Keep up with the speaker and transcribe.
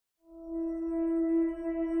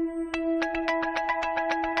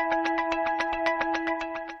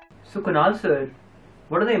So Kunal sir,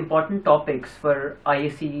 what are the important topics for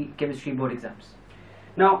ISC chemistry board exams?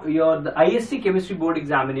 Now, the ISC chemistry board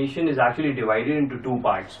examination is actually divided into two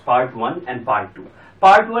parts, part 1 and part 2.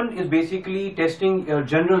 Part 1 is basically testing your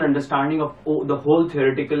general understanding of the whole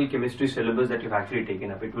theoretical chemistry syllabus that you've actually taken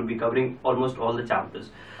up. It will be covering almost all the chapters.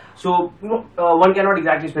 So, one cannot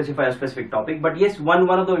exactly specify a specific topic, but yes, one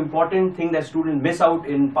of the important thing that students miss out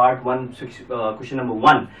in part 1, question number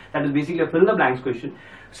 1, that is basically a fill in the blanks question.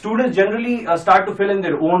 Students generally start to fill in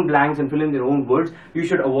their own blanks and fill in their own words. You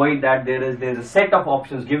should avoid that. There is a set of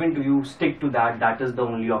options given to you. Stick to that. That is the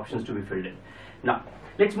only options to be filled in. Now,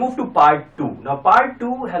 let's move to part 2. Now, part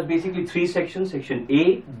 2 has basically 3 sections, section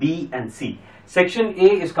A, B and C. Section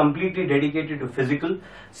A is completely dedicated to physical,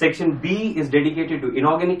 section B is dedicated to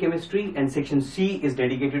inorganic chemistry, and section C is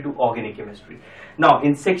dedicated to organic chemistry. Now,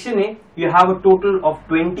 in section A, you have a total of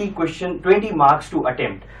 20 marks to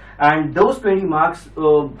attempt. And those 20 marks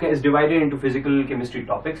is divided into physical chemistry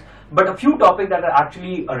topics, but a few topics that are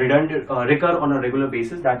actually recur on a regular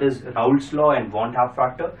basis, that is Raoult's law and Von Trapp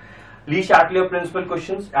factor, Le Chatelier principle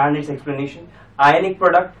questions and its explanation, ionic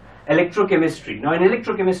product, electrochemistry. Now in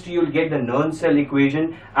electrochemistry you will get the Nernst-Cell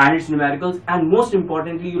equation and its numericals, and most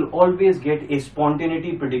importantly you will always get a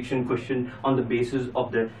spontaneity prediction question on the basis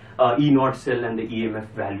of the E0 cell and the EMF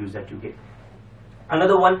values that you get.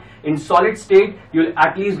 Another one, in solid state, you'll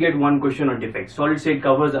at least get one question on defects. Solid state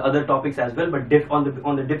covers the other topics as well, but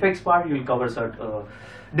on the defects part, you'll cover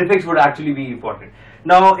defects would actually be important.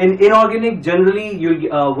 Now, in inorganic, generally,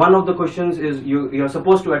 one of the questions is you're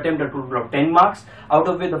supposed to attempt a total of 10 marks, out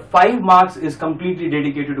of which the 5 marks is completely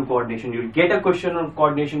dedicated to coordination. You'll get a question on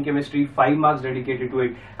coordination chemistry, 5 marks dedicated to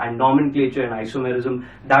it, and nomenclature and isomerism.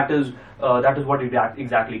 That is what it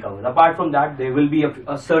exactly covers. Apart from that, there will be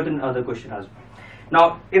a certain other question as well.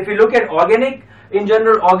 Now, if we look at organic, in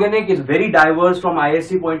general, organic is very diverse from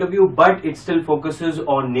ISC point of view, but it still focuses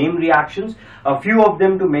on name reactions. A few of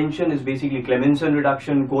them to mention is basically Clemmensen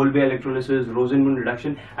reduction, Kolbe electrolysis, Rosenmund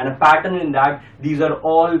reduction, and a pattern in that these are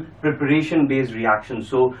all preparation-based reactions.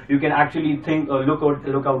 So you can actually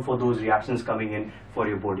look out for those reactions coming in for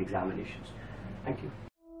your board examinations. Thank you.